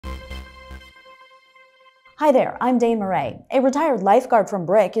Hi there, I'm Dane Murray. A retired lifeguard from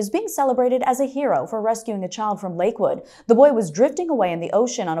Brick is being celebrated as a hero for rescuing a child from Lakewood. The boy was drifting away in the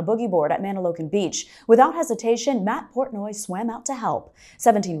ocean on a boogie board at Manahawkin Beach. Without hesitation, Matt Portnoy swam out to help.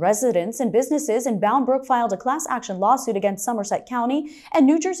 17 residents and businesses in Bound Brook filed a class action lawsuit against Somerset County and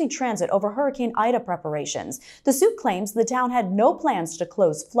New Jersey Transit over Hurricane Ida preparations. The suit claims the town had no plans to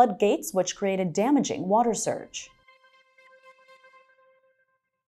close floodgates, which created damaging water surge.